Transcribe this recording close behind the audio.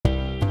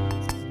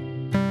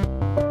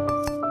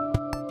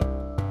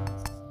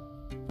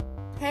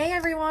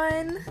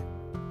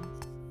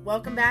everyone.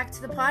 Welcome back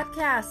to the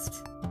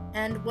podcast,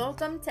 and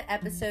welcome to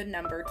episode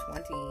number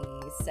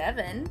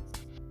 27.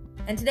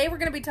 And today we're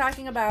going to be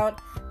talking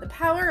about the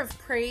power of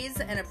praise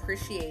and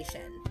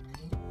appreciation.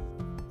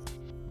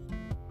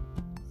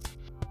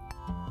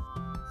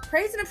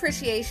 Praise and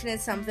appreciation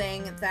is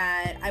something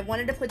that I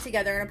wanted to put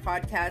together in a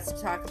podcast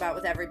to talk about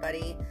with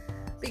everybody,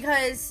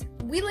 because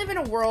we live in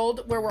a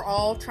world where we're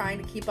all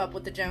trying to keep up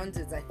with the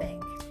Joneses, I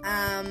think.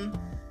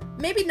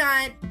 Maybe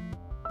not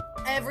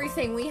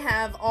everything we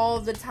have all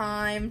the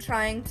time,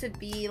 trying to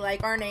be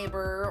like our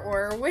neighbor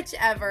or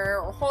whichever,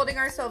 or holding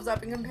ourselves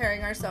up and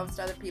comparing ourselves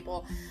to other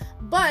people,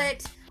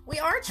 but we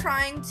are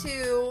trying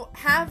to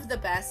have the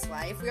best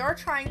life. We are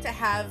trying to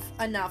have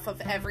enough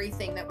of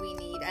everything that we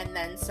need and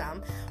then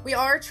some. We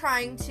are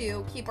trying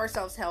to keep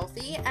ourselves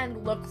healthy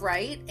and look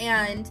right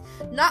and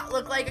not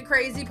look like a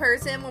crazy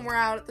person when we're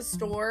out at the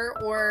store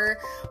or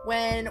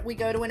when we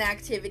go to an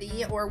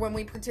activity or when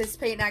we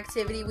participate in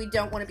activity. We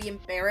don't want to be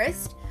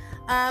embarrassed.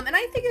 And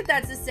I think that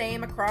that's the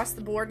same across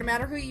the board, no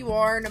matter who you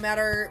are, no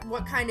matter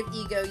what kind of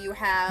ego you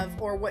have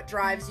or what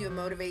drives you and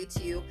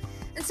motivates you.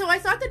 And so I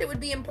thought that it would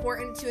be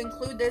important to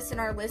include this in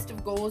our list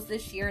of goals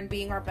this year and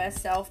being our best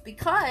self,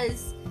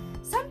 because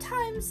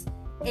sometimes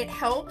it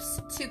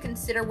helps to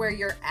consider where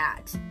you're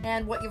at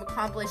and what you've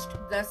accomplished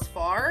thus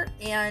far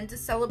and to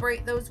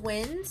celebrate those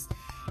wins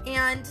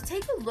and to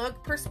take a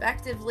look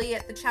prospectively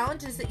at the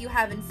challenges that you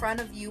have in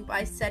front of you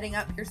by setting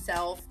up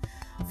yourself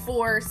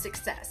for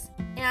success.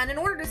 And in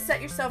order to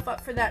set yourself up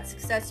for that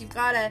success, you've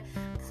got to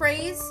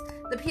praise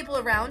the people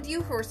around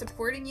you who are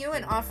supporting you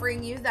and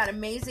offering you that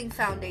amazing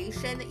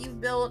foundation that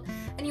you've built.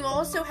 And you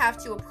also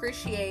have to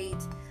appreciate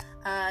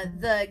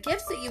the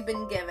gifts that you've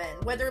been given,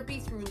 whether it be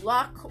through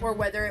luck or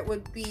whether it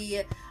would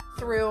be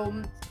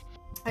through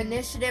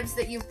initiatives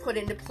that you've put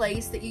into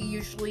place that you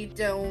usually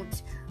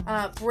don't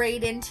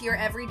braid into your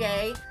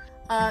everyday.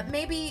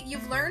 Maybe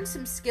you've learned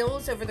some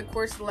skills over the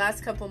course of the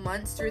last couple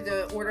months through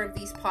the order of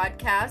these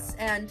podcasts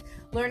and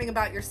learning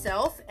about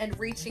yourself and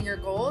reaching your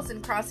goals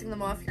and crossing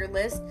them off your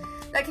list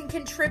that can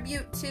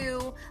contribute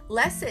to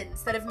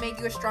lessons that have made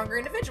you a stronger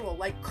individual,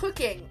 like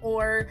cooking,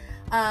 or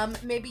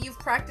maybe you've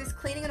practiced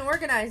cleaning and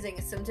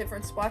organizing some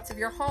different spots of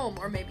your home,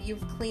 or maybe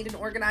you've cleaned and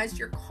organized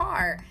your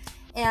car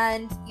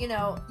and,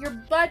 your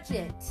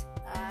budget,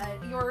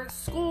 your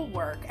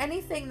schoolwork,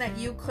 anything that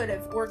you could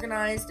have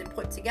organized and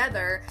put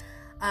together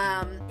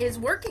is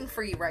working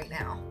for you right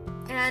now.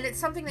 And it's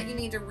something that you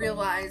need to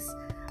realize,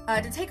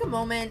 to take a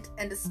moment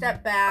and to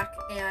step back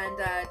and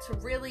to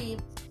really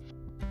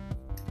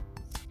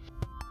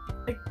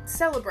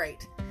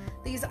celebrate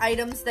these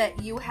items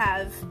that you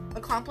have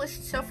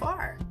accomplished so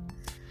far.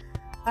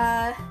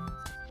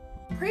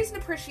 Praise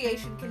and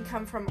appreciation can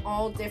come from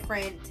all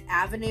different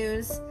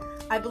avenues.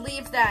 I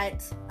believe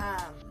that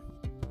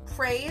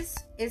praise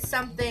is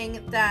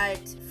something that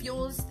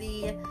fuels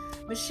the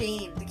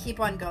machine to keep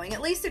on going.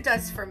 At least it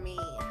does for me.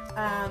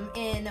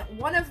 In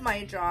one of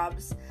my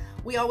jobs,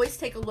 we always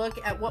take a look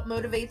at what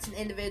motivates an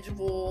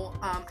individual.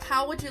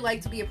 How would you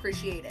like to be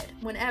appreciated?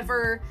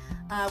 Whenever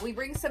we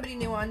bring somebody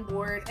new on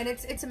board, and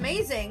it's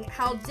amazing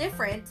how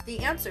different the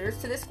answers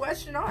to this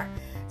question are.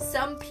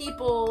 Some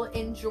people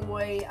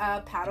enjoy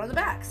a pat on the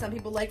back. Some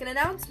people like an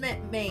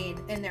announcement made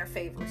in their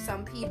favor.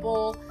 Some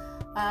people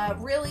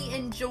really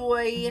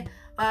enjoy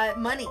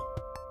money.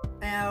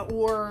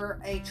 Or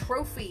a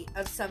trophy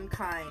of some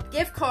kind.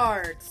 Gift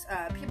cards.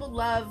 People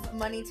love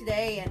money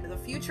today and the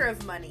future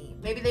of money.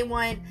 Maybe they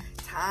want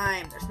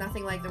time. There's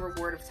nothing like the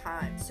reward of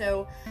time.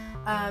 So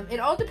it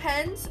all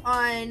depends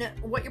on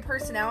what your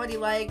personality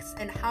likes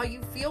and how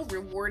you feel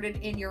rewarded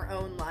in your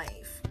own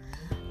life.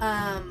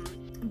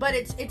 But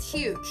it's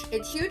huge.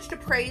 It's huge to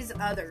praise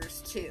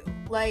others too.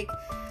 Like,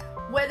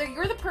 whether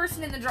you're the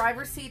person in the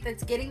driver's seat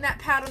that's getting that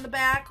pat on the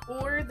back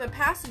or the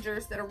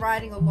passengers that are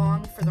riding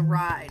along for the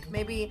ride.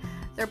 Maybe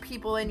there are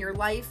people in your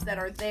life that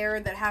are there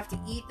that have to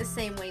eat the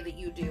same way that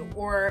you do,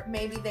 or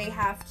maybe they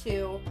have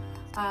to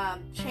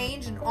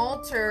change and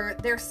alter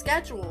their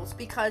schedules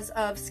because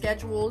of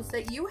schedules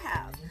that you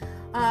have.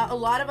 A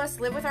lot of us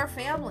live with our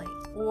family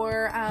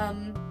or,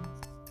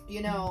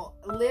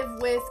 live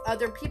with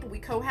other people. We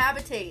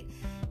cohabitate.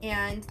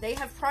 And they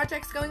have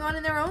projects going on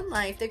in their own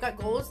life. They've got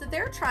goals that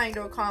they're trying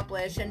to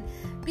accomplish. And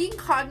being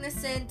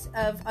cognizant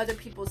of other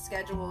people's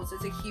schedules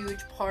is a huge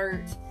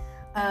part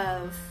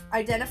of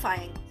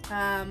identifying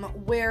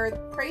where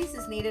praise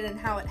is needed and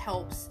how it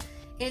helps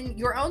in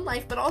your own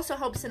life, but also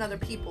helps in other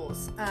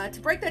people's. To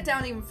break that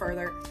down even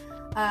further,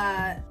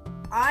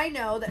 I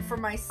know that for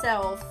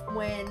myself,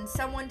 when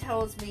someone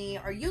tells me,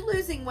 "Are you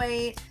losing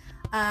weight?"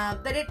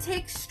 that it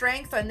takes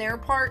strength on their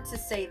part to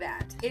say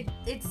that.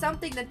 It's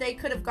something that they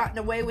could have gotten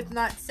away with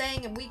not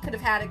saying, and we could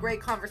have had a great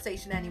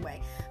conversation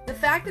anyway. The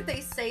fact that they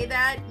say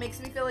that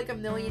makes me feel like $1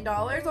 million,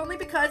 only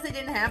because they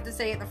didn't have to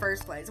say it in the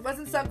first place. It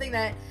wasn't something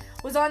that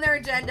was on their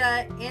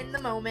agenda in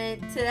the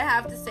moment to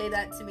have to say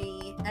that to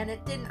me, and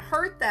it didn't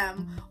hurt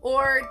them,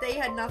 or they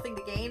had nothing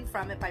to gain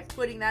from it by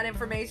putting that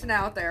information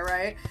out there,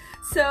 right?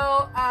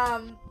 So,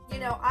 You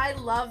know, I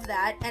love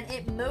that, and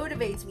it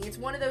motivates me. It's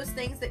one of those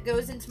things that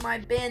goes into my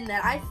bin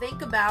that I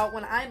think about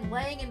when I'm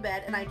laying in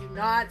bed and I do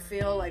not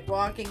feel like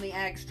walking the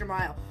extra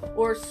mile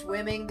or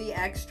swimming the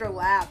extra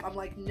lap. I'm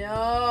like,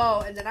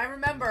 no. And then I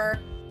remember,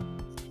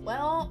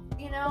 well,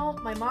 you know,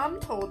 my mom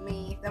told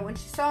me that when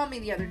she saw me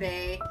the other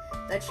day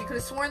that she could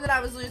have sworn that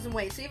I was losing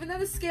weight. So even though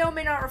the scale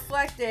may not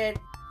reflect it,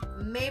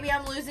 maybe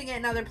I'm losing it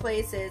in other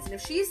places. And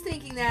if she's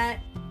thinking that,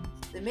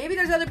 then maybe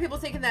there's other people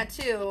thinking that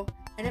too.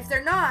 And if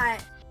they're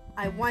not,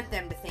 I want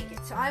them to think it.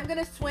 So I'm going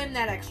to swim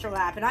that extra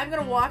lap and I'm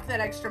going to walk that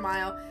extra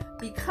mile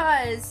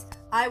because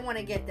I want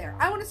to get there.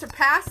 I want to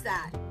surpass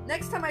that.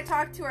 Next time I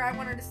talk to her, I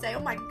want her to say, oh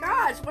my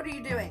gosh, what are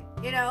you doing?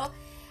 You know?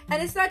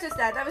 And it's not just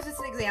that. That was just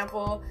an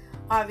example,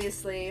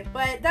 obviously.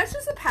 But that's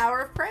just the power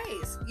of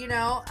praise, you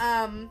know?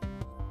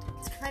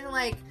 It's kind of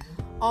like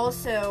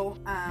also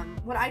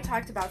what I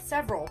talked about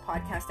several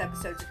podcast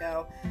episodes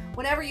ago.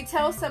 Whenever you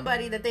tell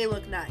somebody that they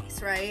look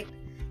nice, right?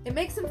 It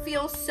makes them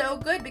feel so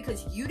good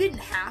because you didn't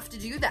have to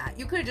do that.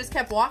 You could have just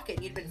kept walking.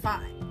 You'd been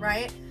fine,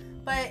 right?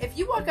 But if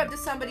you walk up to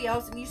somebody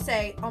else and you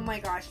say, oh my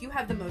gosh, you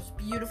have the most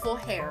beautiful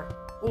hair,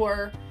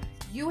 or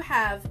you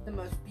have the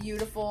most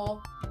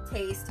beautiful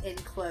taste in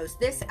clothes.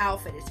 This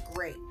outfit is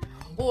great.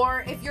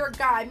 Or if you're a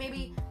guy,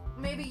 maybe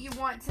you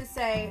want to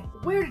say,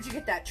 where did you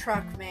get that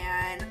truck,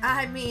 man?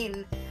 I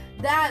mean,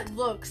 that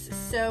looks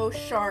so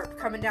sharp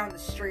coming down the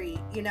street,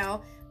 you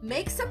know?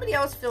 Make somebody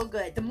else feel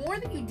good. The more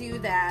that you do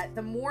that,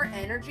 the more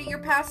energy you're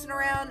passing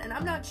around. And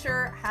I'm not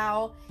sure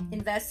how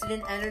invested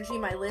in energy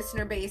my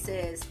listener base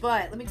is,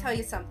 but let me tell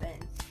you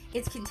something.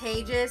 It's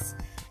contagious.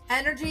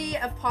 Energy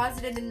of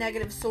positive and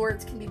negative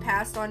sorts can be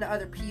passed on to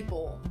other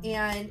people.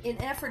 And in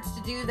efforts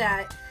to do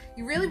that,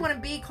 you really want to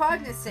be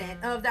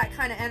cognizant of that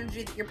kind of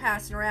energy that you're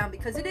passing around,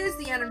 because it is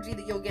the energy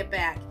that you'll get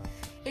back.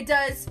 It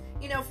does,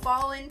 you know,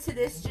 fall into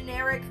this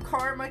generic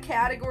karma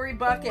category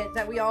bucket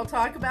that we all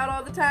talk about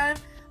all the time.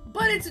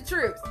 But it's the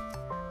truth.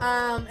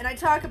 And I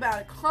talk about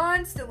it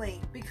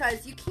constantly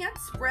because you can't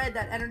spread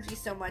that energy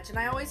so much. And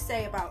I always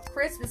say about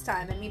Christmas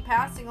time and me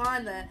passing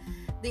on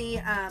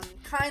the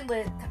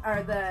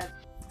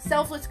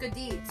selfless good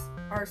deeds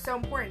are so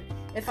important.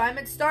 If I'm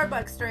at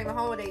Starbucks during the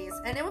holidays,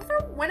 and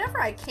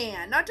whenever I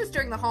can, not just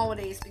during the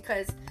holidays,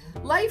 because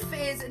life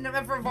is an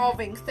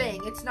ever-evolving thing.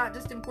 It's not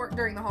just important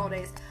during the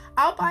holidays.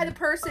 I'll buy the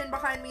person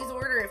behind me's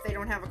order if they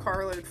don't have a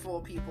carload full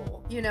of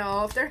people. You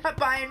know, if they're not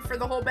buying for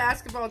the whole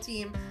basketball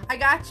team, I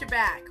got your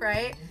back,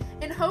 right?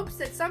 In hopes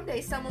that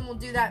someday someone will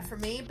do that for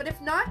me, but if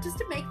not, just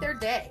to make their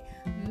day.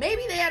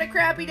 Maybe they had a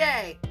crappy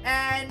day,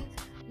 and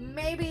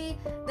maybe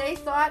they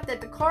thought that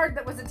the card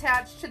that was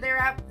attached to their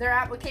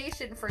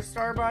application for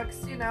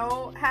Starbucks, you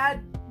know,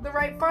 had the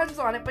right funds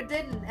on it, but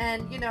didn't.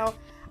 And, you know,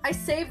 I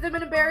saved them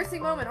an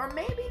embarrassing moment. Or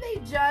maybe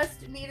they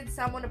just needed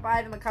someone to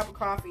buy them a cup of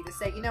coffee to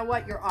say, you know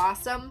what, you're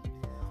awesome.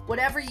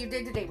 Whatever you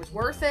did today was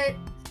worth it.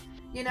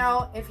 You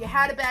know, if you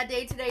had a bad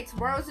day today,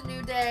 tomorrow's a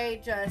new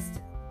day.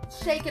 Just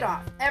shake it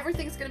off.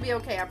 Everything's going to be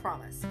okay, I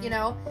promise. You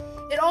know,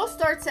 it all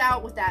starts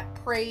out with that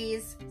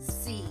praise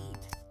seed.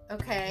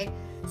 Okay?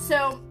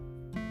 So,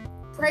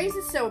 praise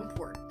is so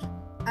important.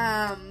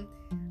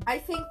 I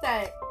think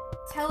that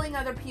telling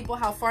other people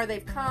how far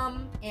they've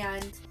come,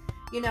 and,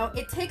 you know,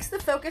 it takes the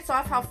focus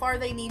off how far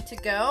they need to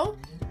go,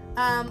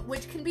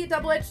 which can be a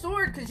double-edged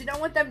sword, because you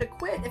don't want them to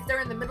quit if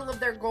they're in the middle of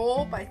their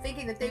goal by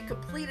thinking that they've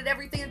completed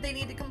everything that they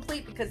need to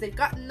complete because they've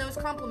gotten those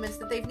compliments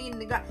that they've needed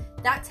to got.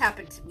 That's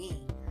happened to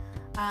me.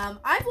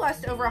 I've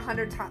lost over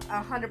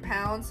 100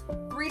 pounds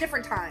 3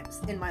 different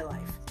times in my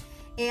life.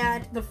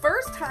 And the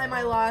first time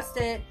I lost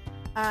it,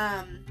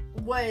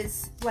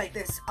 was like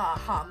this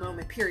aha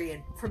moment period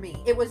for me.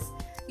 It was,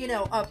 you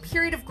know, a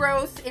period of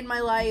growth in my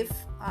life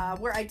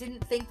where I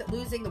didn't think that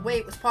losing the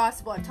weight was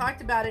possible. I've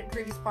talked about it in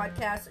previous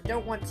podcasts. I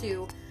don't want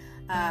to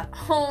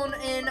hone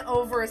in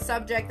over a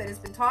subject that has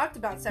been talked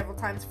about several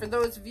times for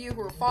those of you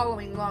who are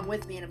following along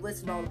with me and have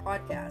listened to all the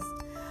podcasts.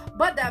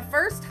 But that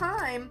first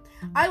time,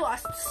 I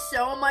lost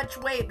so much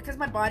weight because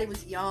my body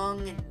was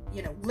young and,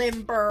 you know,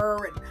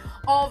 limber and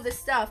all of this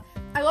stuff.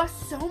 I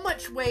lost so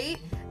much weight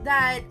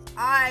that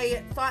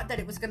I thought that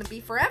it was going to be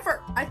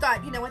forever. I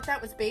thought, you know what,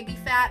 that was baby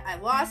fat. I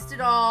lost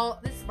it all.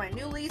 This is my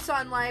new lease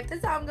on life. This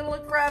is how I'm going to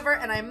look forever.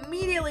 And I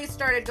immediately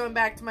started going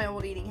back to my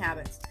old eating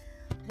habits.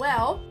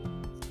 Well,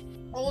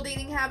 old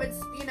eating habits,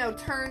 you know,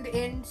 turned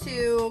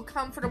into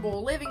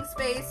comfortable living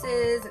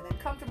spaces, and then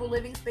comfortable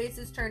living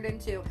spaces turned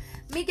into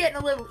me getting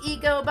a little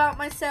ego about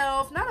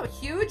myself. Not a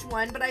huge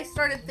one, but I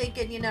started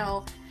thinking, you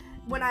know,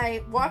 when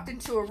I walked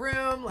into a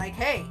room, like,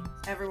 hey,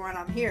 everyone,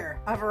 I'm here.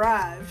 I've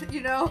arrived,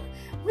 you know?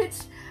 Which,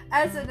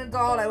 as an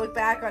adult, I look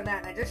back on that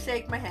and I just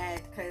shake my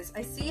head because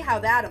I see how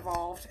that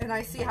evolved and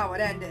I see how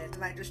it ended.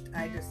 And I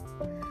just,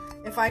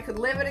 if I could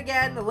live it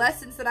again, the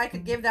lessons that I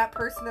could give that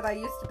person that I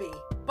used to be.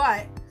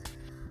 But,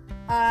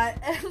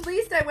 at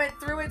least I went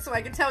through it so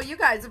I could tell you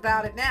guys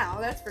about it now.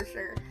 That's for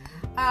sure.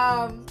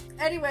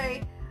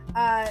 Anyway,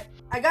 I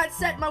got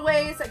set in my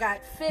ways. I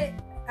got fit.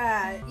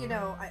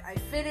 I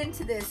fit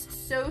into this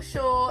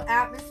social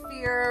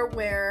atmosphere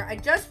where I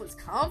just was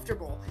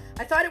comfortable.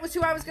 I thought it was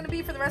who I was going to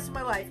be for the rest of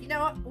my life.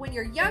 When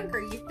you're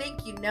younger, you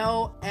think you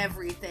know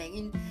everything.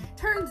 And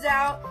turns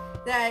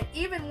out that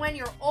even when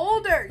you're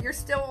older, you're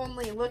still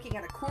only looking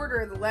at a quarter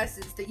of the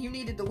lessons that you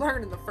needed to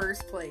learn in the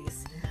first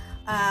place.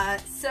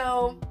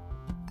 So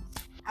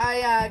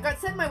I got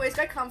set in my ways,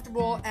 got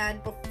comfortable,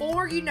 and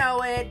before you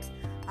know it,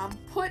 I'm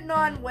putting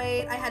on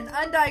weight. I had an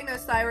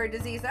undiagnosed thyroid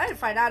disease that I had to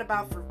find out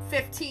about for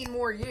 15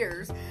 more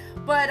years.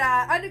 But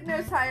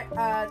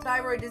undiagnosed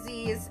thyroid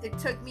disease, it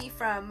took me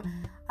from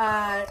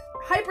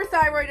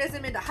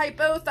hyperthyroidism into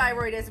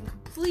hypothyroidism,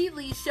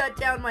 completely shut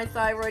down my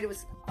thyroid. It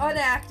was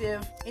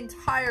inactive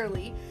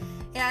entirely.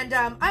 And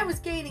I was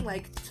gaining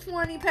like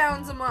 20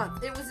 pounds a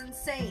month. It was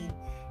insane.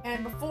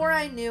 And before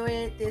I knew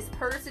it, this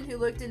person who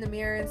looked in the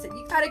mirror and said,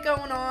 "You got it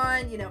going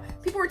on,"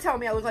 people were telling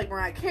me I looked like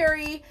Mariah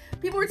Carey.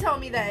 People were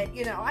telling me that,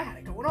 I had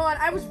it going on.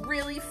 I was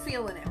really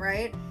feeling it,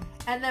 right?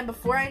 And then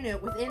before I knew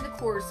it, within the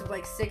course of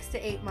like 6 to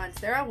 8 months,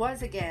 there I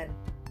was again.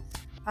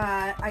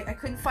 I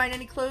couldn't find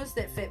any clothes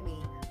that fit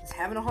me. I was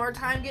having a hard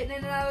time getting in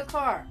and out of the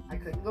car. I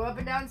couldn't go up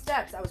and down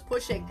steps. I was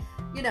pushing,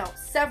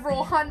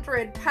 several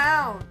hundred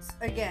pounds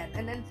again.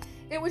 And then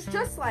it was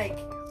just like,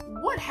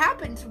 what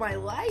happened to my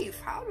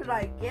life? How did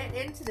I get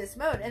into this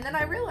mode? And then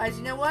I realized,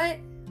 you know what?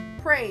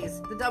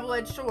 Praise, the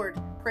double-edged sword.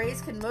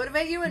 Praise can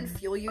motivate you and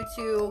fuel you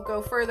to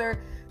go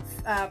further.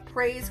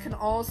 Praise can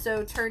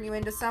also turn you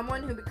into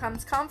someone who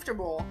becomes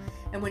comfortable.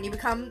 And when you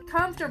become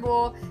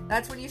comfortable,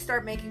 that's when you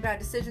start making bad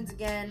decisions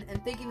again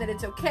and thinking that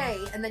it's okay.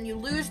 And then you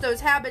lose those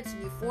habits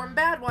and you form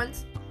bad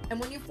ones. And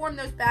when you form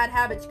those bad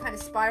habits, you kind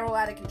of spiral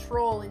out of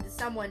control into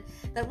someone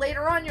that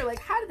later on you're like,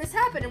 how did this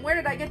happen? And where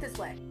did I get this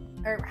way?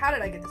 Or how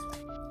did I get this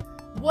way?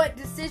 What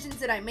decisions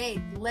that I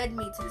made led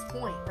me to this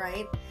point,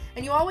 right?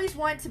 And you always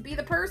want to be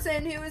the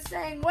person who is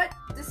saying, what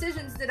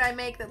decisions did I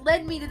make that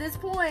led me to this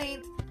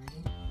point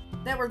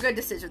that were good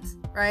decisions,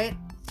 right?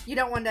 You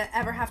don't want to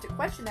ever have to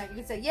question that. You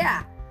can say,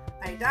 yeah,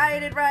 I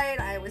dieted right,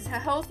 I was a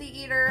healthy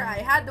eater, I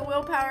had the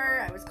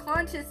willpower, I was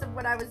conscious of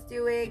what I was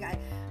doing,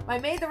 I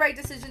made the right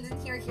decisions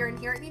in here, here, and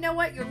here. And you know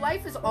what? Your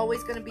life is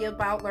always going to be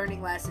about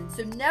learning lessons.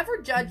 So never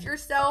judge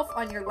yourself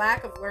on your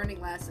lack of learning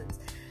lessons.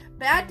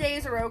 Bad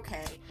days are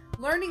okay.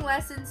 Learning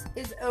lessons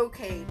is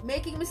okay.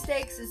 Making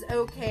mistakes is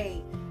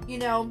okay.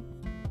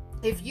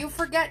 If you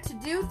forget to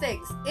do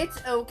things,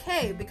 it's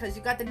okay because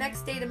you got the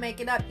next day to make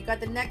it up. You got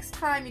the next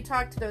time you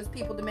talk to those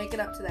people to make it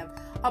up to them.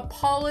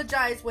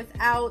 Apologize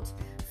without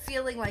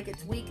feeling like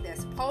it's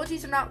weakness.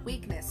 Apologies are not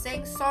weakness.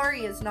 Saying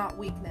sorry is not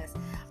weakness.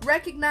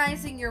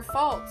 Recognizing your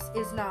faults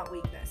is not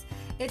weakness.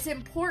 It's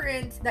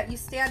important that you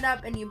stand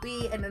up and you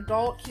be an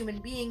adult human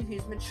being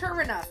who's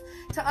mature enough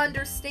to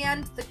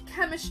understand the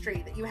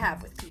chemistry that you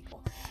have with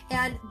people.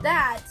 And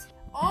that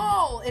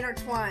all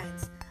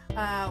intertwines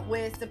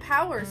with the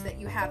powers that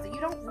you have that you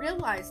don't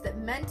realize that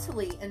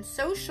mentally and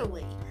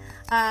socially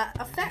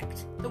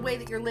affect the way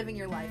that you're living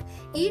your life.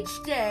 Each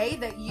day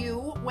that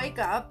you wake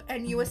up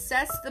and you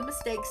assess the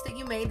mistakes that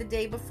you made the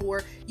day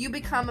before, you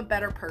become a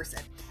better person.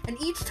 And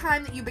each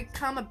time that you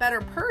become a better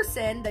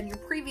person than your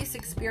previous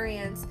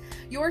experience,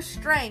 your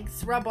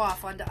strengths rub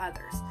off onto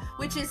others,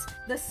 which is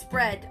the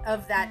spread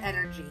of that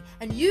energy.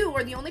 And you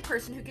are the only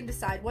person who can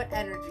decide what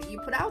energy you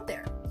put out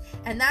there.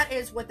 And that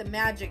is what the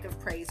magic of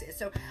praise is.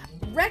 So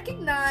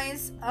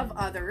recognize of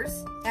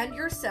others and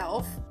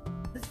yourself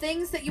the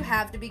things that you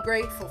have to be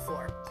grateful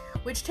for,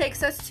 which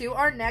takes us to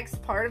our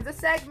next part of the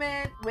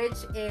segment, which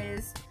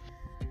is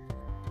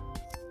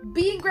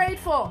being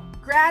grateful,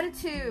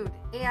 gratitude,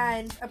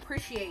 and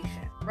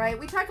appreciation, right?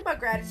 We talk about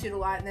gratitude a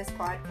lot in this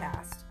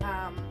podcast,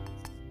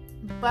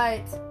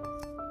 but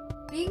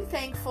being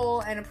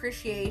thankful and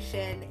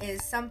appreciation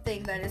is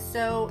something that is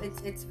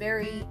it's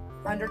very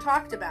under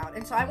talked about.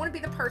 And so I want to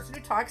be the person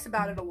who talks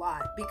about it a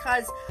lot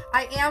because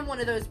I am one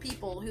of those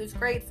people who's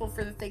grateful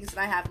for the things that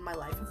I have in my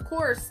life. Of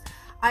course,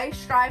 I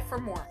strive for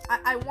more.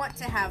 I want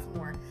to have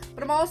more,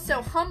 but I'm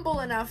also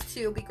humble enough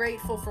to be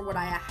grateful for what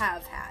I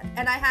have had.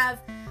 And I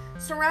have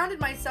surrounded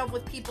myself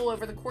with people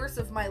over the course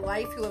of my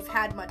life who have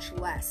had much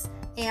less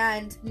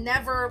and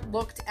never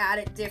looked at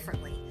it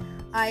differently.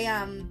 I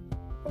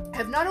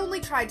have not only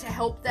tried to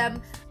help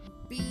them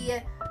be,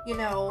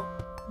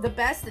 the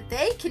best that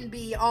they can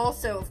be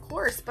also, of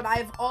course, but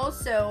I've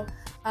also,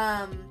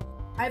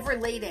 I've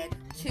related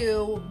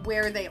to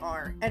where they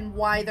are and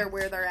why they're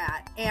where they're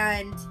at.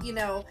 And,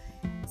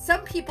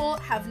 some people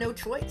have no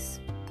choice.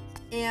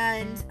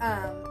 And,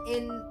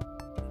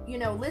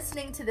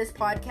 listening to this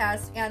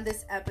podcast and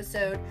this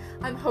episode,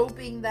 I'm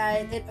hoping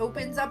that it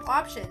opens up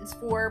options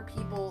for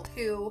people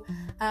who,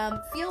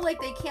 feel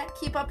like they can't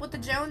keep up with the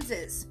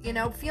Joneses,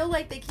 feel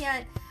like they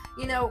can't,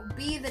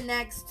 be the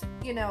next,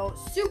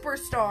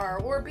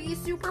 superstar or be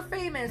super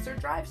famous or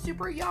drive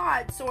super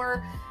yachts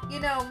or,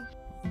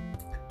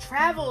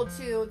 travel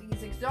to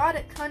these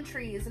exotic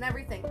countries and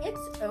everything.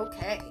 It's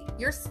okay.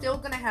 You're still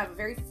going to have a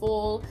very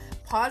full,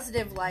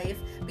 positive life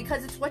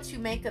because it's what you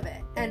make of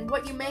it. And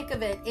what you make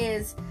of it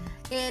is,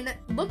 in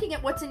looking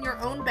at what's in your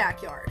own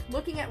backyard,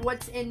 looking at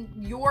what's in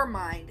your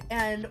mind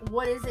and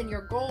what is in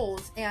your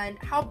goals, and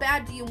how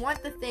bad do you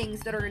want the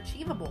things that are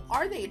achievable?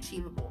 Are they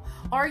achievable?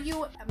 Are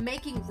you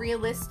making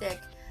realistic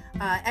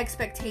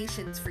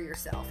expectations for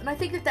yourself? And I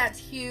think that that's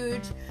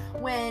huge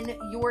when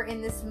you're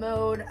in this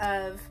mode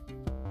of,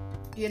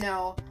 you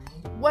know,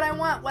 what I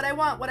want,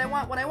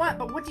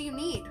 but what do you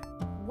need?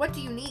 What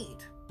do you need?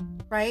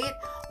 Right?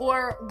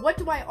 Or what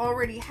do I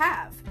already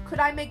have? Could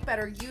I make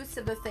better use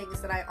of the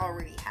things that I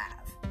already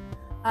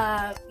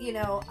have?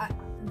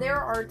 There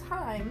are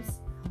times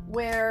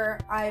where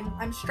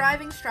I'm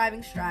striving.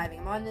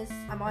 I'm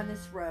on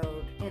this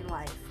road in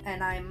life,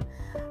 and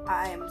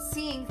I'm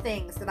seeing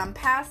things that I'm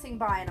passing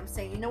by, and I'm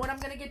saying, you know what, I'm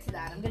gonna get to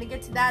that. I'm gonna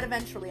get to that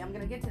eventually. I'm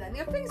gonna get to that. And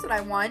there are things that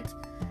I want,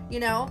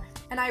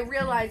 and I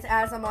realize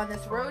as I'm on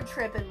this road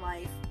trip in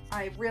life,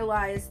 I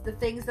realize the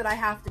things that I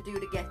have to do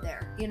to get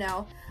there.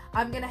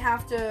 I'm going to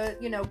have to,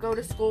 go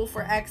to school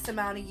for X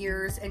amount of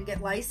years and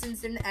get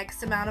licensed in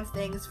X amount of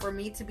things for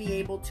me to be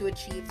able to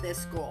achieve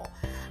this goal.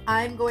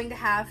 I'm going to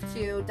have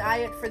to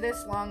diet for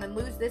this long and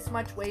lose this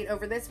much weight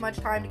over this much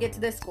time to get to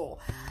this goal.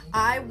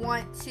 I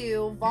want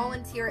to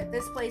volunteer at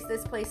this place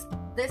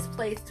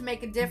to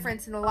make a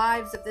difference in the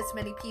lives of this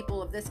many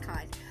people of this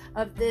kind,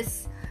 of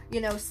this,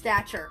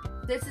 stature.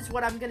 This is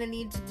what I'm going to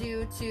need to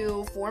do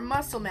to form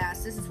muscle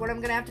mass. This is what I'm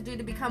going to have to do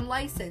to become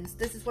licensed.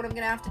 This is what I'm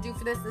going to have to do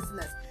for this, and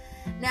this.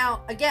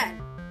 Now,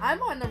 again,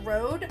 I'm on the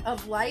road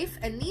of life,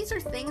 and these are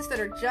things that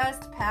are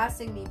just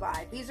passing me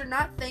by. These are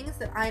not things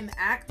that I'm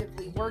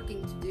actively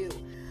working to do.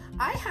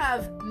 I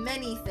have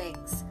many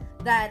things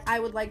that I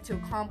would like to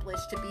accomplish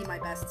to be my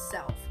best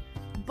self.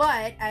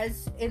 But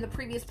as in the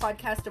previous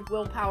podcast of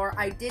Willpower,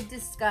 I did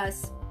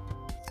discuss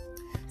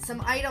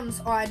some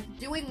items on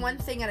doing one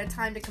thing at a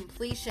time to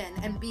completion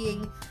and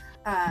being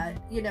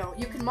you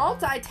can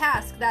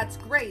multitask, that's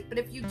great, but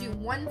if you do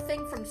one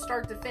thing from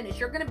start to finish,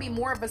 you're going to be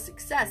more of a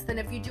success than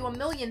if you do a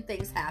million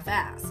things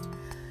half-assed.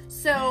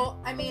 So,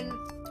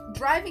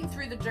 driving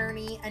through the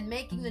journey and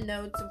making the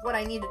notes of what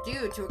I need to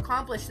do to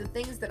accomplish the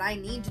things that I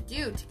need to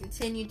do to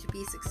continue to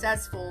be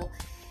successful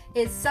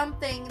is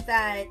something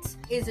that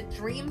is a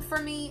dream for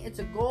me. It's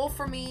a goal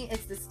for me.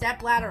 It's the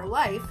stepladder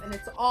life, and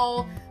it's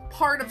all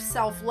part of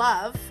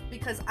self-love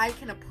because I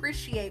can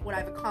appreciate what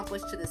I've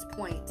accomplished to this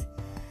point.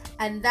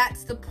 And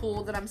that's the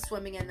pool that I'm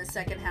swimming in the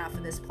second half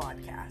of this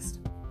podcast.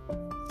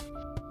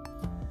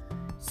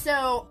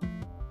 So,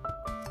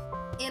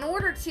 in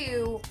order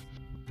to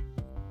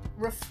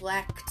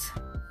reflect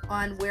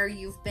on where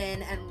you've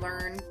been and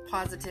learn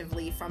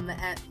positively from the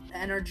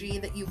energy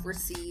that you've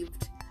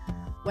received,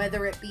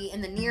 whether it be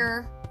in the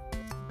near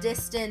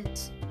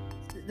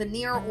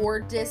or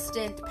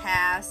distant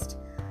past,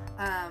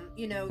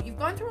 you've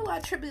gone through a lot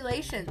of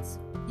tribulations.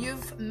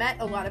 You've met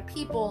a lot of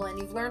people, and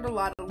you've learned a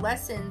lot of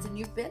lessons, and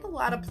you've been a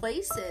lot of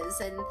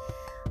places, and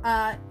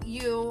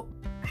you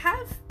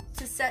have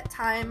to set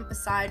time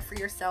aside for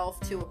yourself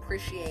to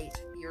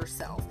appreciate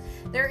yourself.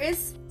 There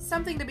is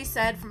something to be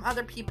said from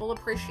other people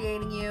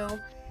appreciating you,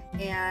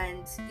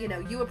 and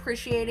you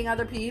appreciating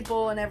other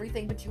people and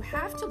everything, but you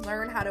have to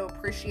learn how to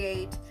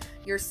appreciate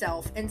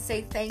yourself and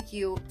say thank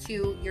you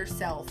to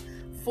yourself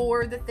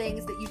for the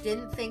things that you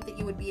didn't think that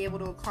you would be able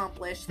to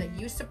accomplish, that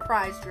you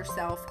surprised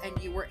yourself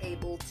and you were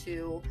able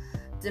to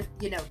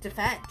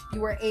defend.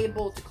 You were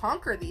able to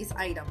conquer these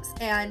items.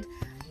 And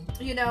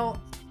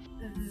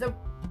the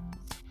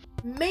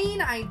main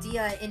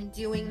idea in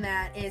doing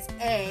that is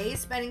A,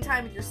 spending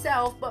time with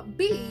yourself, but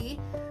B,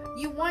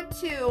 you want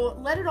to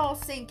let it all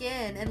sink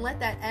in and let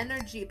that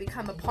energy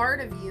become a part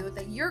of you,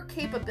 that your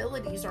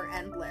capabilities are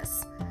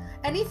endless.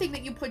 Anything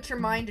that you put your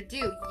mind to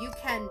do, you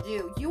can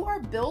do. You are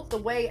built the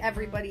way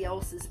everybody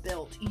else is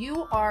built.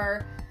 You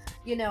are,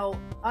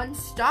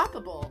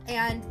 unstoppable.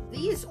 And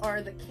this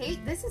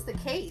is the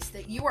case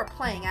that you are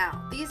playing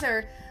out. These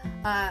are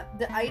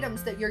the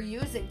items that you're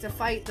using to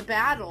fight the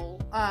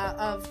battle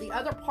of the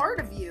other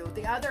part of you,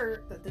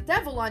 the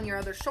devil on your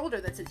other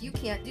shoulder that says, you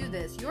can't do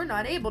this. You're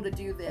not able to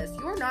do this.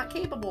 You're not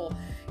capable.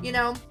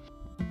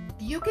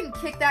 You can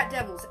kick that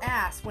devil's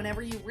ass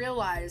whenever you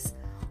realize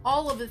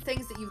all of the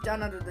things that you've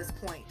done up to this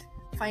point,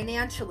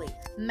 financially,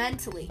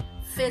 mentally,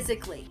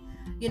 physically,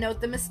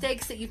 the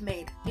mistakes that you've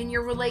made in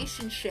your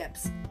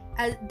relationships,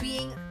 as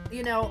being,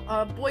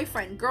 a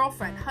boyfriend,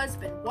 girlfriend,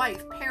 husband,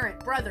 wife, parent,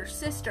 brother,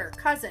 sister,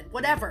 cousin,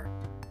 whatever.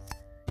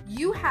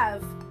 You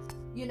have,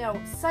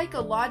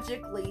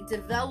 psychologically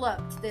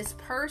developed this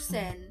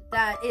person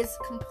that is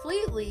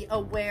completely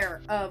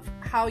aware of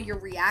how your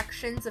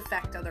reactions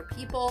affect other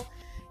people.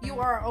 You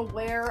are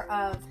aware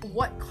of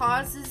what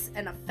causes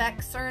and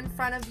effects are in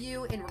front of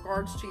you in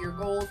regards to your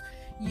goals.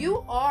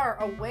 You are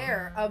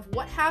aware of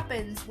what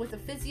happens with the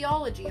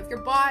physiology of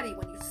your body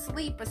when you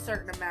sleep a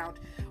certain amount,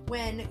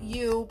 when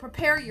you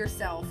prepare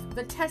yourself,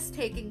 the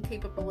test-taking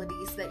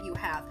capabilities that you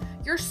have,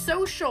 your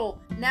social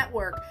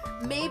network.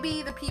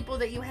 Maybe the people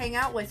that you hang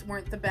out with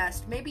weren't the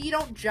best. Maybe you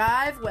don't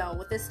jive well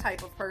with this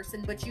type of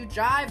person, but you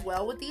jive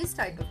well with these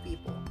type of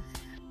people.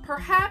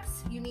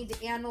 Perhaps you need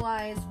to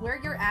analyze where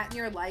you're at in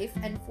your life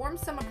and form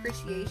some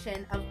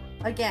appreciation of,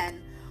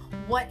 again,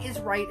 What is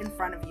right in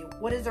front of you?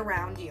 What is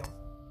around you?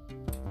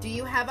 Do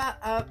you have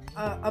a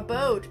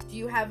abode? Do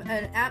you have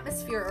an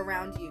atmosphere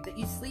around you that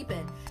you sleep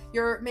in?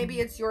 Maybe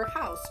it's your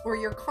house or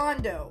your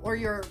condo or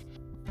your,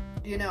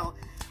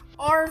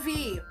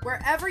 RV.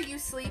 Wherever you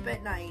sleep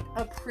at night,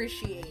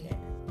 appreciate it.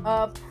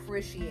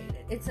 Appreciate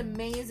it. It's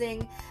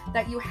amazing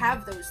that you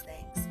have those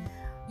things.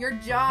 Your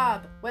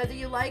job, whether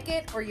you like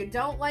it or you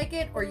don't like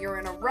it or you're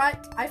in a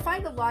rut. I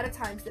find a lot of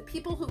times that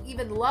people who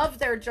even love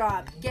their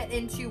job get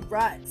into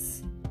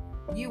ruts.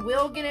 You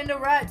will get into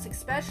ruts,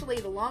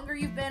 especially the longer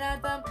you've been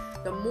at them.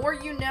 The more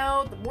you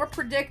know, the more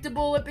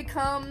predictable it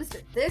becomes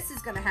that this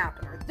is going to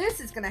happen, or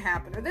this is going to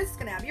happen, or this is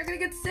going to happen. You're going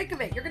to get sick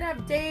of it. You're going to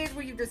have days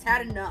where you've just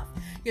had enough.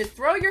 You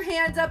throw your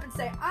hands up and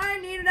say, I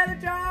need another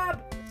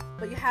job.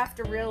 But you have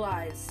to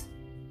realize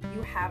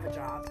you have a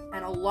job.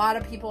 And a lot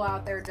of people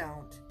out there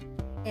don't.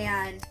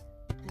 And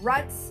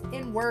ruts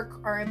in work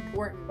are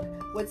important.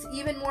 What's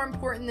even more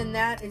important than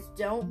that is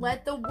don't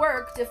let the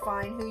work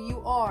define who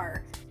you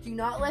are. Do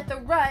not let the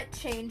rut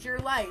change your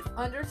life.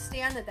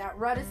 Understand that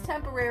rut is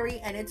temporary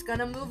and it's going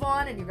to move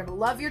on and you're going to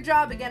love your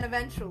job again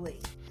eventually.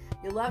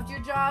 You loved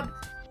your job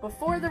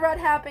before the rut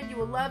happened. You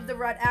will love the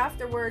rut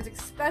afterwards,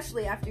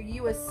 especially after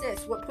you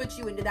assist what put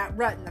you into that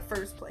rut in the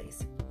first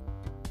place.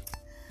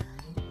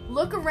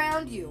 Look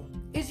around you.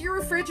 Is your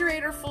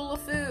refrigerator full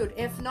of food?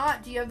 If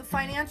not, do you have the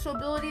financial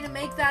ability to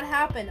make that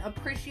happen?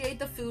 Appreciate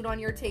the food on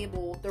your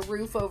table, the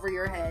roof over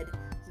your head.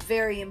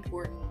 Very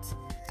important.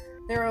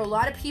 There are a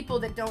lot of people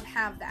that don't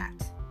have that.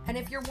 And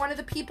if you're one of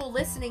the people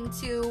listening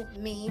to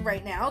me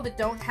right now that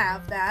don't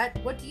have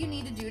that, what do you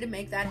need to do to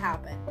make that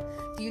happen?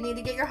 Do you need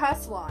to get your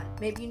hustle on?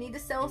 Maybe you need to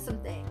sell some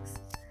things.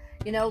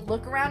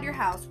 Look around your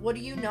house. What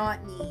do you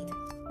not need,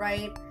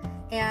 right?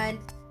 And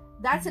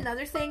that's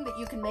another thing that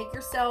you can make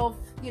yourself,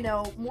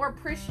 more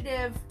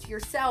appreciative to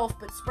yourself,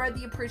 but spread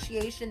the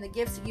appreciation, the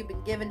gifts that you've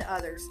been given to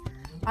others.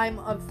 I'm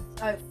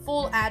a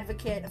full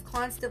advocate of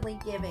constantly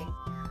giving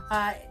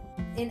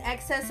in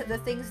excess of the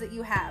things that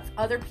you have.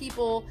 Other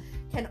people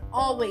can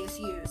always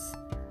use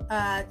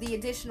the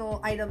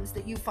additional items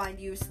that you find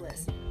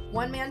useless.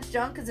 One man's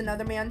junk is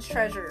another man's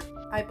treasure.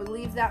 I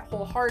believe that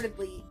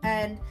wholeheartedly,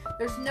 and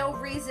there's no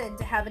reason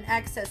to have an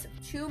excess of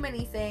too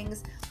many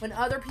things when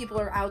other people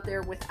are out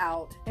there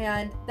without,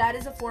 and that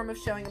is a form of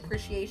showing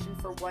appreciation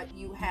for what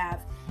you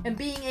have and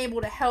being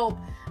able to help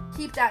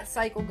keep that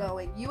cycle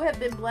going. You have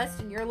been blessed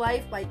in your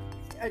life by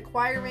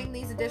acquiring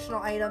these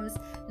additional items.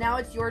 Now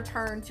it's your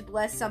turn to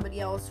bless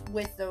somebody else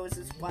with those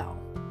as well.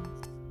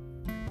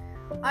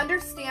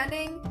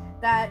 Understanding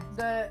that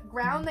the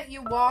ground that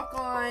you walk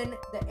on,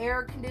 the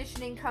air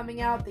conditioning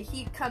coming out, the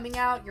heat coming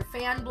out, your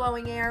fan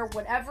blowing air,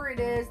 whatever it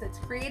is that's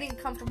creating a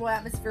comfortable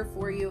atmosphere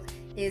for you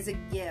is a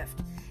gift.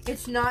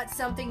 It's not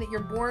something that you're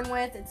born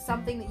with, it's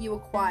something that you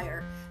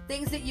acquire.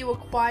 Things that you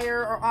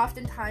acquire are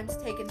oftentimes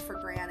taken for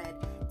granted.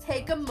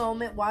 Take a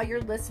moment while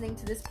you're listening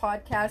to this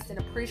podcast and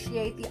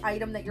appreciate the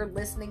item that you're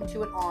listening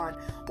to it on.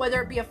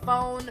 Whether it be a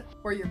phone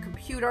or your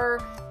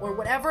computer or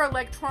whatever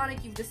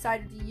electronic you've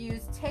decided to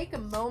use, take a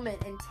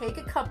moment and take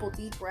a couple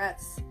deep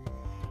breaths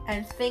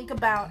and think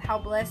about how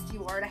blessed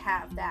you are to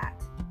have that.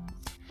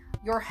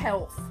 Your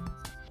health.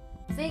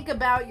 Think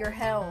about your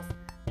health.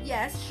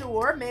 Yes,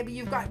 sure, maybe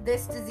you've got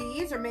this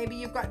disease, or maybe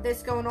you've got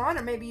this going on,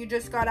 or maybe you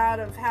just got out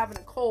of having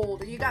a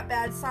cold, or you got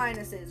bad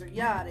sinuses, or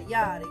yada,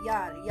 yada,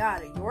 yada,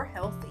 yada. You're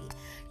healthy.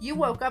 You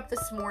woke up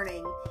this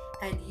morning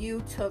and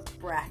you took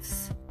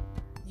breaths.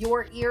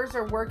 Your ears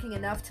are working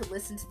enough to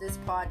listen to this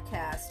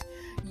podcast.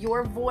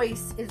 Your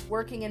voice is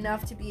working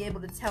enough to be able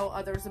to tell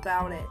others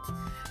about it.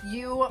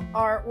 You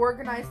are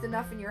organized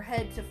enough in your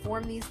head to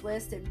form these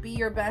lists and be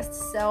your best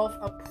self.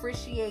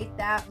 Appreciate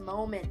that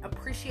moment.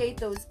 Appreciate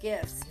those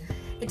gifts.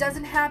 It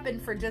doesn't happen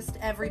for just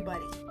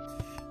everybody.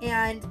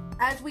 And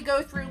as we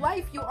go through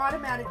life, you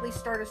automatically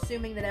start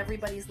assuming that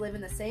everybody's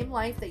living the same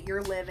life that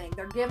you're living.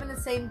 They're given the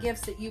same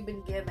gifts that you've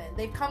been given.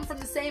 They've come from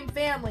the same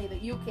family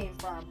that you came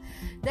from.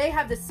 They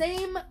have the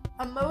same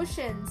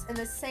emotions and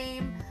the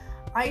same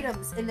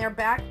items in their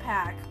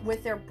backpack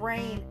with their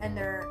brain and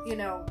their,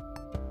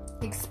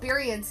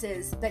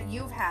 experiences that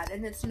you've had.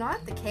 And it's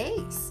not the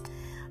case.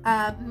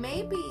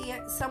 Maybe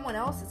someone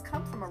else has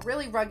come from a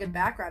really rugged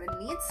background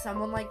and needs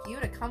someone like you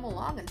to come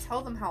along and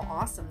tell them how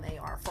awesome they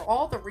are for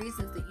all the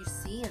reasons that you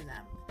see in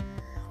them.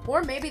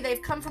 Or maybe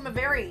they've come from a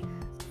very,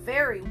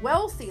 very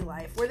wealthy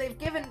life where they've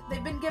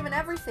been given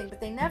everything, but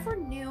they never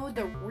knew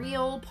the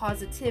real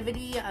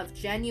positivity of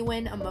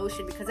genuine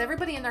emotion, because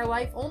everybody in their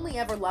life only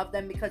ever loved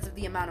them because of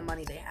the amount of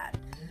money they had.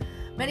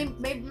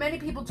 Many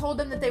people told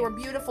them that they were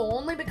beautiful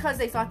only because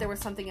they thought there was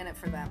something in it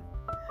for them.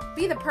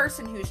 Be the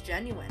person who's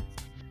genuine.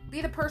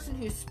 Be the person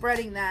who's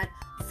spreading that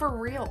for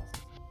real,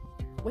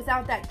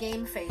 without that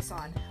game face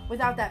on,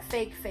 without that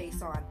fake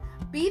face on.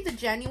 Be the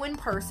genuine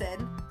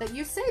person that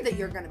you say that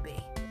you're going to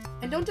be.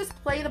 And don't just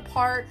play the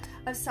part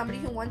of somebody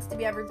who wants to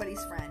be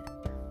everybody's friend.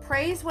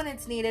 Praise when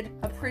it's needed,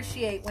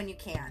 appreciate when you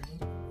can,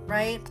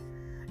 right?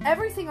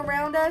 Everything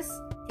around us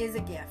is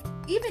a gift.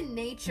 Even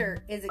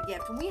nature is a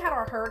gift. When we had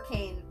our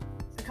hurricane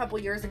a couple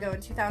years ago in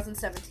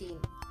 2017,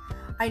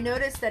 I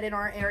noticed that in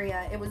our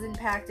area, it was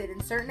impacted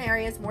in certain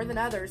areas more than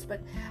others, but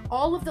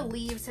all of the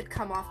leaves had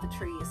come off the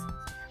trees.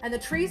 And the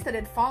trees that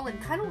had fallen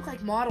kind of looked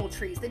like model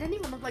trees. They didn't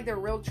even look like they were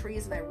real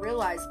trees. And I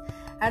realized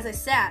as I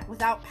sat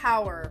without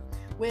power,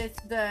 with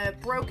the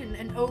broken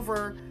and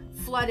over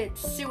flooded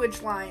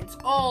sewage lines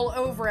all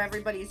over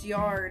everybody's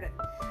yard,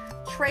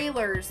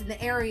 trailers in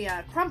the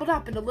area crumbled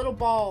up into little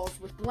balls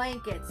with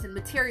blankets and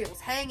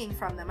materials hanging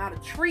from them out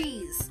of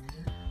trees.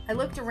 I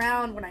looked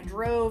around when I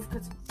drove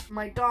because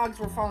my dogs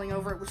were falling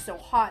over. It was so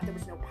hot. There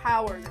was no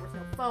power. There was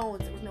no phones.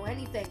 There was no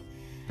anything.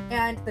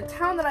 And the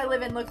town that I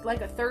live in looked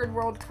like a third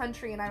world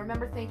country. And I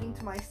remember thinking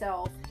to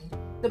myself,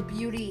 the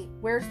beauty,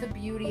 where's the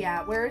beauty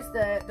at? Where's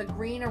the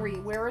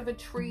greenery? Where are the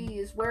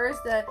trees? Where's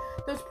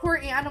those poor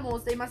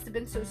animals? They must have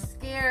been so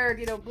scared,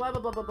 you know, blah, blah,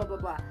 blah, blah, blah, blah,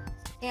 blah.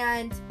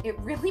 And it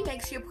really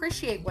makes you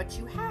appreciate what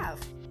you have.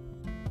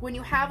 When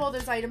you have all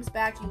those items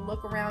back, you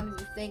look around and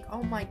you think,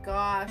 oh my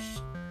gosh,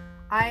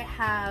 I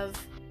have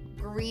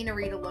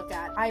greenery to look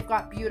at. I've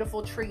got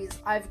beautiful trees.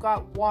 I've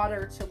got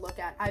water to look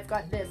at. I've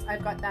got this.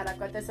 I've got that. I've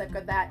got this. I've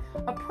got that.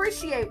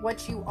 Appreciate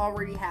what you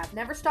already have.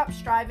 Never stop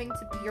striving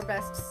to be your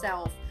best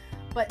self,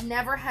 but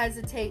never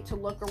hesitate to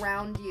look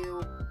around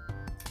you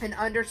and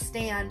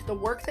understand the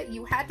work that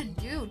you had to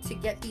do to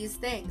get these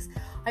things.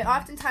 I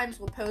oftentimes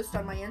will post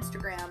on my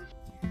Instagram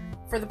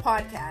for the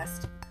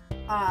podcast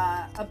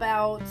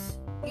about,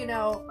 you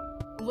know,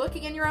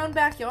 looking in your own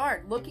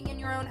backyard, looking in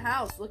your own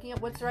house, looking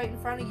at what's right in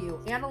front of you,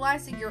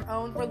 analyzing your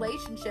own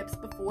relationships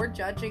before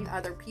judging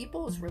other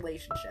people's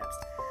relationships,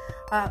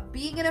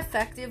 being an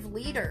effective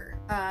leader,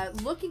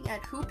 looking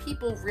at who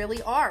people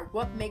really are,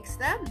 what makes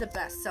them the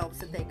best selves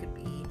that they could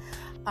be,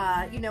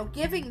 you know,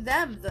 giving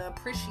them the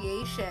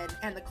appreciation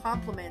and the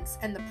compliments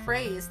and the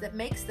praise that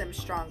makes them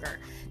stronger,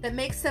 that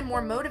makes them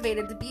more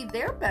motivated to be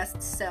their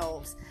best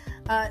selves.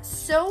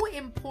 So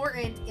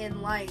important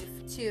in life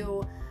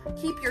to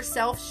keep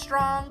yourself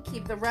strong,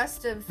 keep the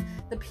rest of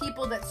the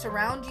people that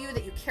surround you,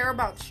 that you care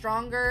about,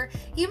 stronger,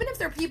 even if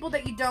they're people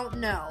that you don't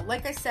know.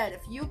 Like I said,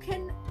 if you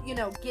can, you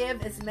know,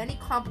 give as many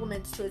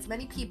compliments to as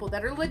many people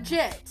that are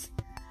legit,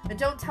 and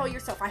don't tell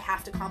yourself, I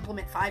have to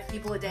compliment 5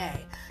 people a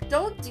day.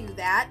 Don't do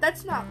that.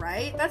 That's not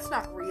right. That's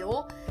not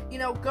real. You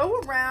know, go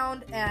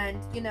around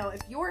and, you know, if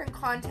you're in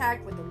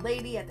contact with the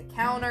lady at the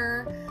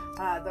counter,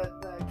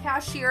 the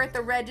cashier at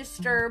the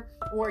register,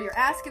 or you're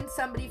asking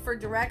somebody for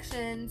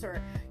directions,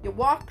 or you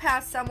walk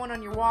past someone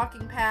on your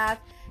walking path,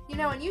 you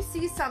know, and you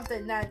see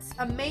something that's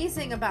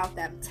amazing about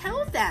them,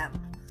 tell them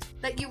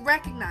that you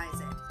recognize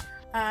it,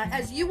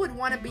 as you would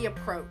want to be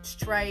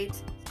approached, right?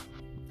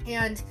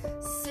 And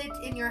sit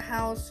in your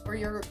house or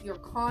your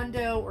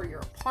condo or your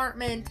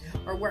apartment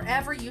or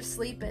wherever you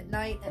sleep at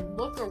night and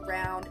look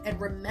around and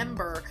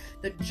remember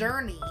the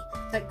journey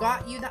that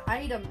got you the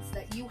items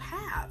that you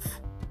have.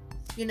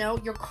 You know,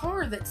 your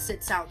car that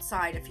sits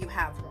outside if you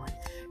have one.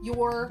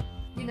 Your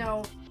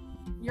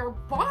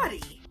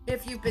body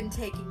if you've been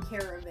taking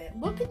care of it.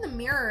 Look in the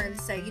mirror and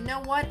say, you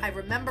know what? I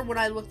remember what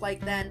I looked like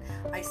then.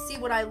 I see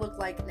what I look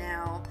like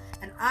now.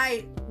 And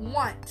I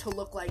want to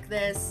look like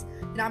this.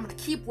 And I'm going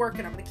to keep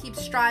working. I'm going to keep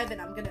striving.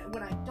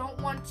 When I don't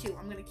want to,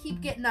 I'm going to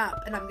keep getting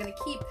up. And I'm going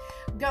to keep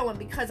going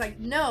because I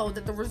know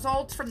that the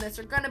results from this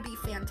are going to be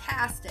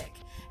fantastic.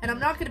 And I'm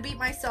not going to beat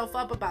myself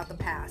up about the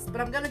past. But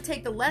I'm going to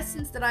take the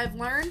lessons that I've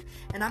learned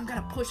and I'm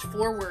going to push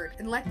forward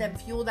and let them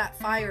fuel that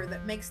fire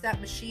that makes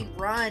that machine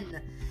run.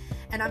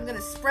 And I'm going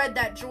to spread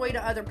that joy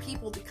to other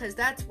people because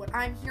that's what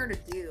I'm here to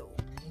do,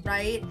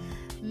 right?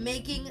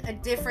 Making a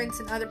difference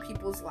in other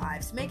people's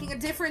lives, making a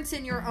difference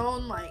in your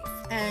own life,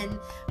 and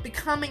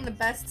becoming the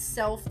best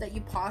self that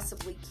you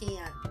possibly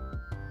can.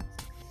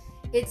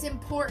 It's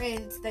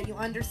important that you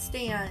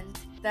understand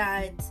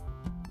that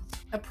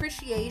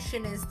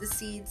appreciation is the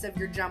seeds of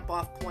your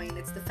jump-off point.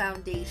 It's the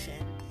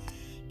foundation.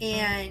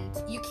 And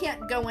you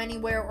can't go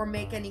anywhere or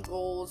make any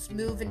goals,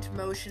 move into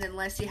motion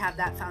unless you have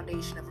that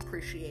foundation of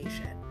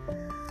appreciation.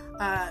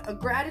 A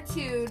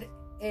gratitude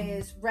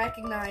is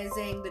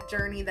recognizing the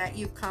journey that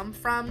you've come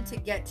from to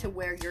get to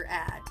where you're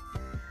at.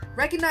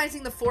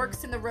 Recognizing the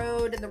forks in the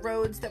road and the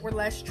roads that were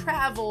less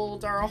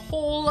traveled are a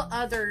whole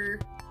other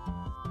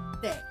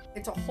thing.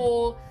 It's a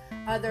whole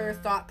other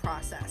thought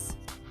process.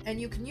 And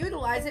you can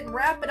utilize it and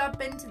wrap it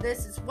up into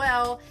this as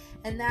well.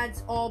 And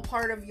that's all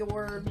part of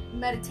your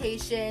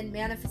meditation,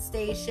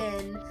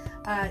 manifestation,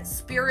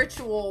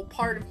 spiritual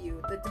part of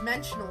you, the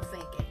dimensional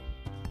thinking,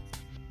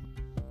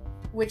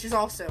 which is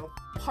also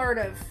part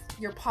of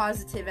your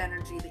positive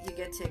energy that you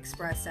get to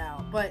express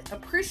out. But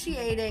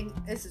appreciating,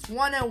 this is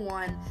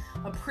 101,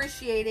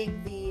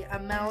 appreciating the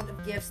amount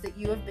of gifts that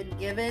you have been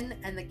given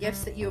and the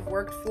gifts that you have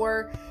worked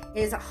for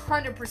is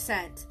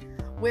 100%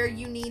 where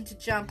you need to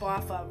jump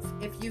off of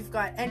if you've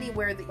got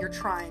anywhere that you're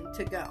trying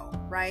to go,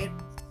 right?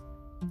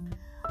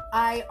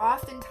 I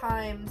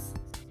oftentimes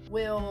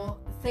will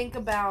think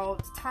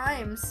about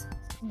times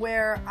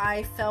where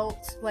I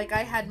felt like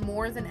I had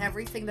more than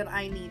everything that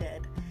I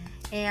needed.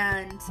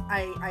 And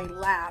I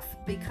laugh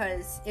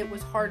because it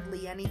was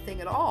hardly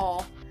anything at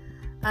all.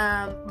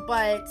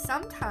 But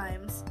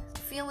sometimes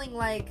feeling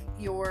like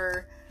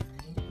you're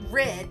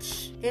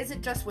rich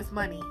isn't just with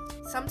money.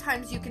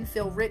 Sometimes you can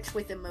feel rich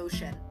with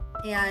emotion.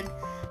 And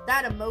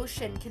that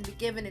emotion can be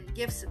given in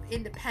gifts of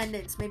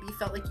independence. Maybe you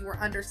felt like you were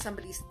under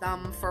somebody's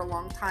thumb for a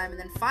long time, and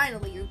then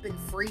finally you've been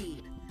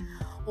freed.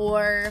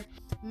 Or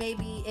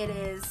maybe it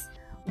is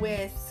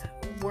with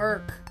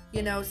work.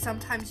 You know,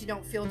 sometimes you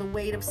don't feel the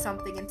weight of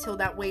something until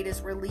that weight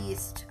is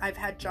released. I've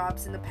had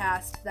jobs in the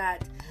past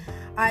that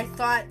I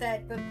thought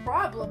that the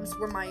problems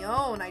were my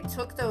own. I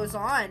took those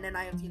on, and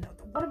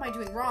what am I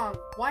doing wrong?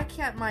 Why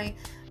can't my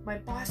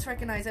boss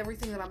recognize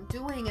everything that I'm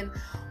doing? And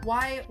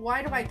why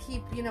do I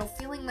keep,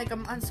 feeling like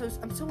I'm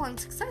so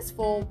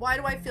unsuccessful? Why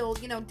do I feel,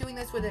 doing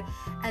this with it?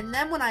 And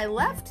then when I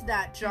left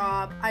that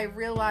job, I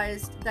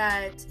realized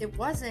that it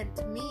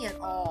wasn't me at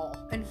all.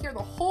 And here the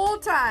whole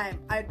time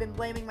I'd been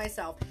blaming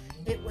myself.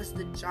 It was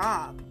the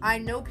job. I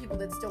know people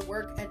that still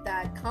work at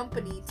that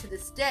company to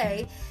this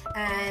day,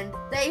 and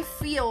they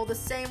feel the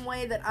same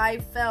way that I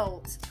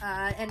felt.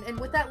 And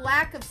with that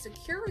lack of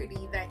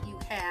security that you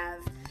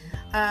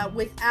have,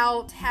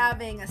 without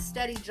having a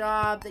steady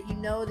job that you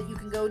know that you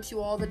can go to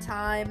all the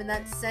time, and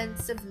that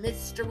sense of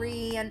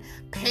mystery and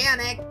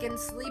panic and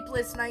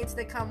sleepless nights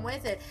that come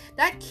with it,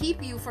 that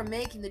keep you from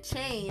making the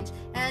change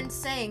and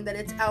saying that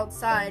it's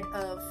outside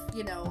of,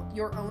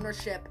 your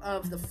ownership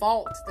of the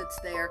fault that's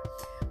there.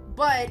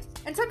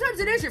 And sometimes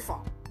it is your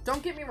fault.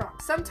 Don't get me wrong.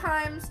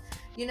 Sometimes,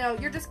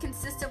 you're just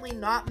consistently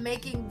not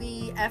making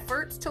the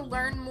efforts to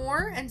learn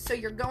more, and so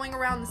you're going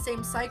around the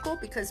same cycle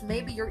because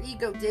maybe your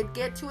ego did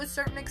get to a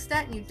certain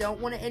extent and you don't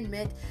want to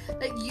admit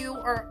that you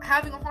are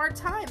having a hard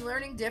time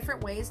learning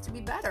different ways to be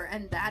better,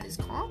 and that is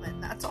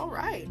common. That's all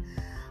right.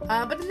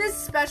 But in this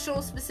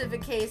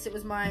specific case, it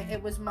was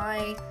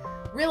my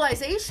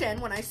realization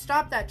when I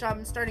stopped that job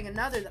and starting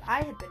another that I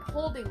had been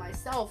holding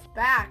myself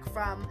back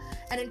from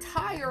an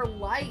entire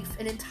life,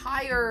 an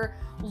entire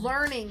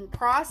learning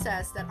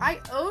process that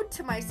I owed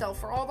to myself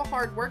for all the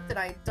hard work that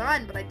I had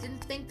done, but I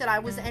didn't think that I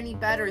was any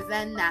better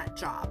than that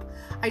job.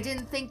 I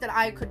didn't think that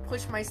I could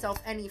push myself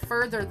any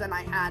further than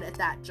I had at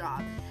that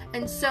job.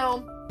 And so,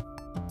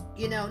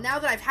 now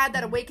that I've had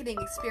that awakening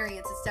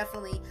experience, it's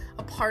definitely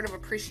a part of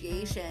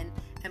appreciation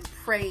and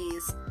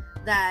praise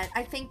that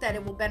I think that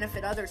it will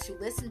benefit others who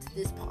listen to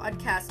this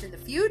podcast in the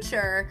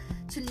future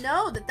to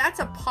know that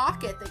that's a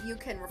pocket that you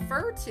can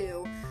refer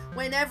to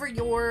whenever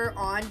you're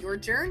on your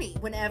journey,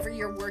 whenever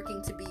you're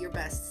working to be your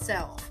best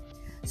self.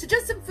 So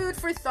just some food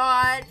for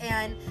thought,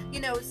 and,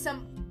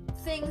 some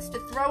things to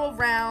throw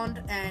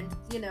around, and,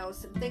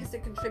 some things to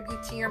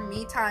contribute to your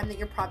me time that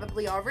you're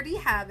probably already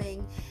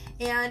having,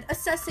 and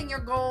assessing your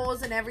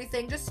goals and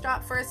everything. Just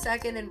stop for a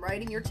second and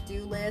writing your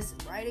to-do list,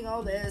 and writing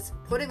all this,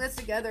 putting this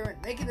together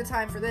and making the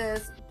time for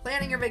this,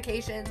 planning your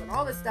vacations and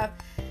all this stuff.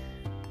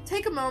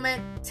 Take a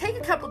moment, take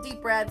a couple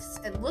deep breaths,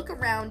 and look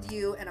around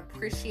you and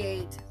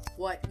appreciate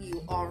what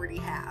you already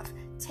have.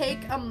 Take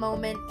a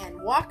moment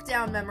and walk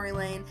down memory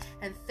lane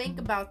and think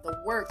about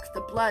the work,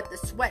 the blood, the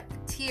sweat,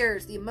 the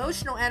tears, the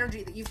emotional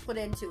energy that you've put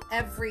into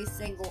every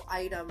single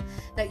item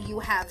that you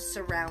have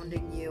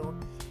surrounding you,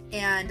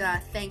 and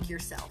thank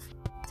yourself.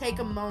 Take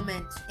a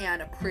moment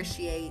and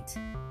appreciate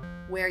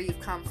where you've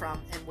come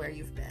from and where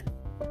you've been.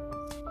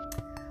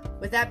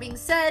 With that being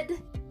said,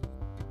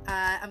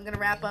 I'm going to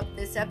wrap up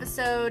this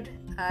episode.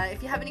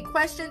 If you have any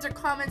questions or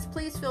comments,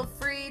 please feel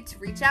free to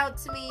reach out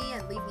to me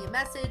and leave me a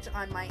message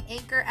on my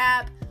Anchor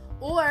app,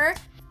 or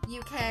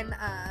you can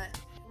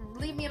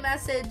leave me a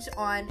message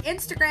on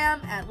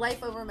Instagram at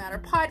Life Over Matter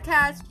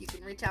Podcast. You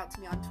can reach out to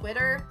me on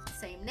Twitter,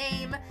 same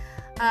name.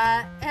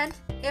 And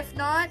if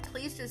not,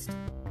 please just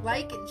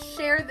like and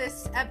share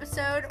this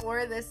episode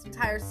or this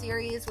entire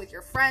series with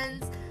your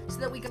friends so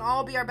that we can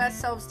all be our best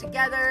selves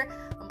together.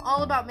 I'm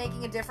all about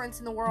making a difference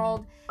in the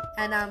world,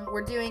 and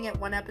we're doing it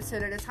one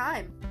episode at a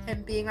time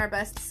and being our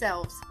best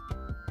selves.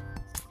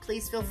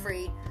 Please feel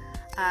free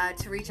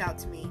to reach out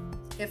to me.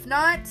 If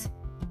not,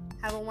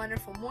 have a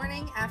wonderful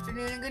morning,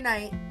 afternoon, and good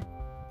night,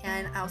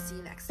 and I'll see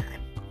you next time.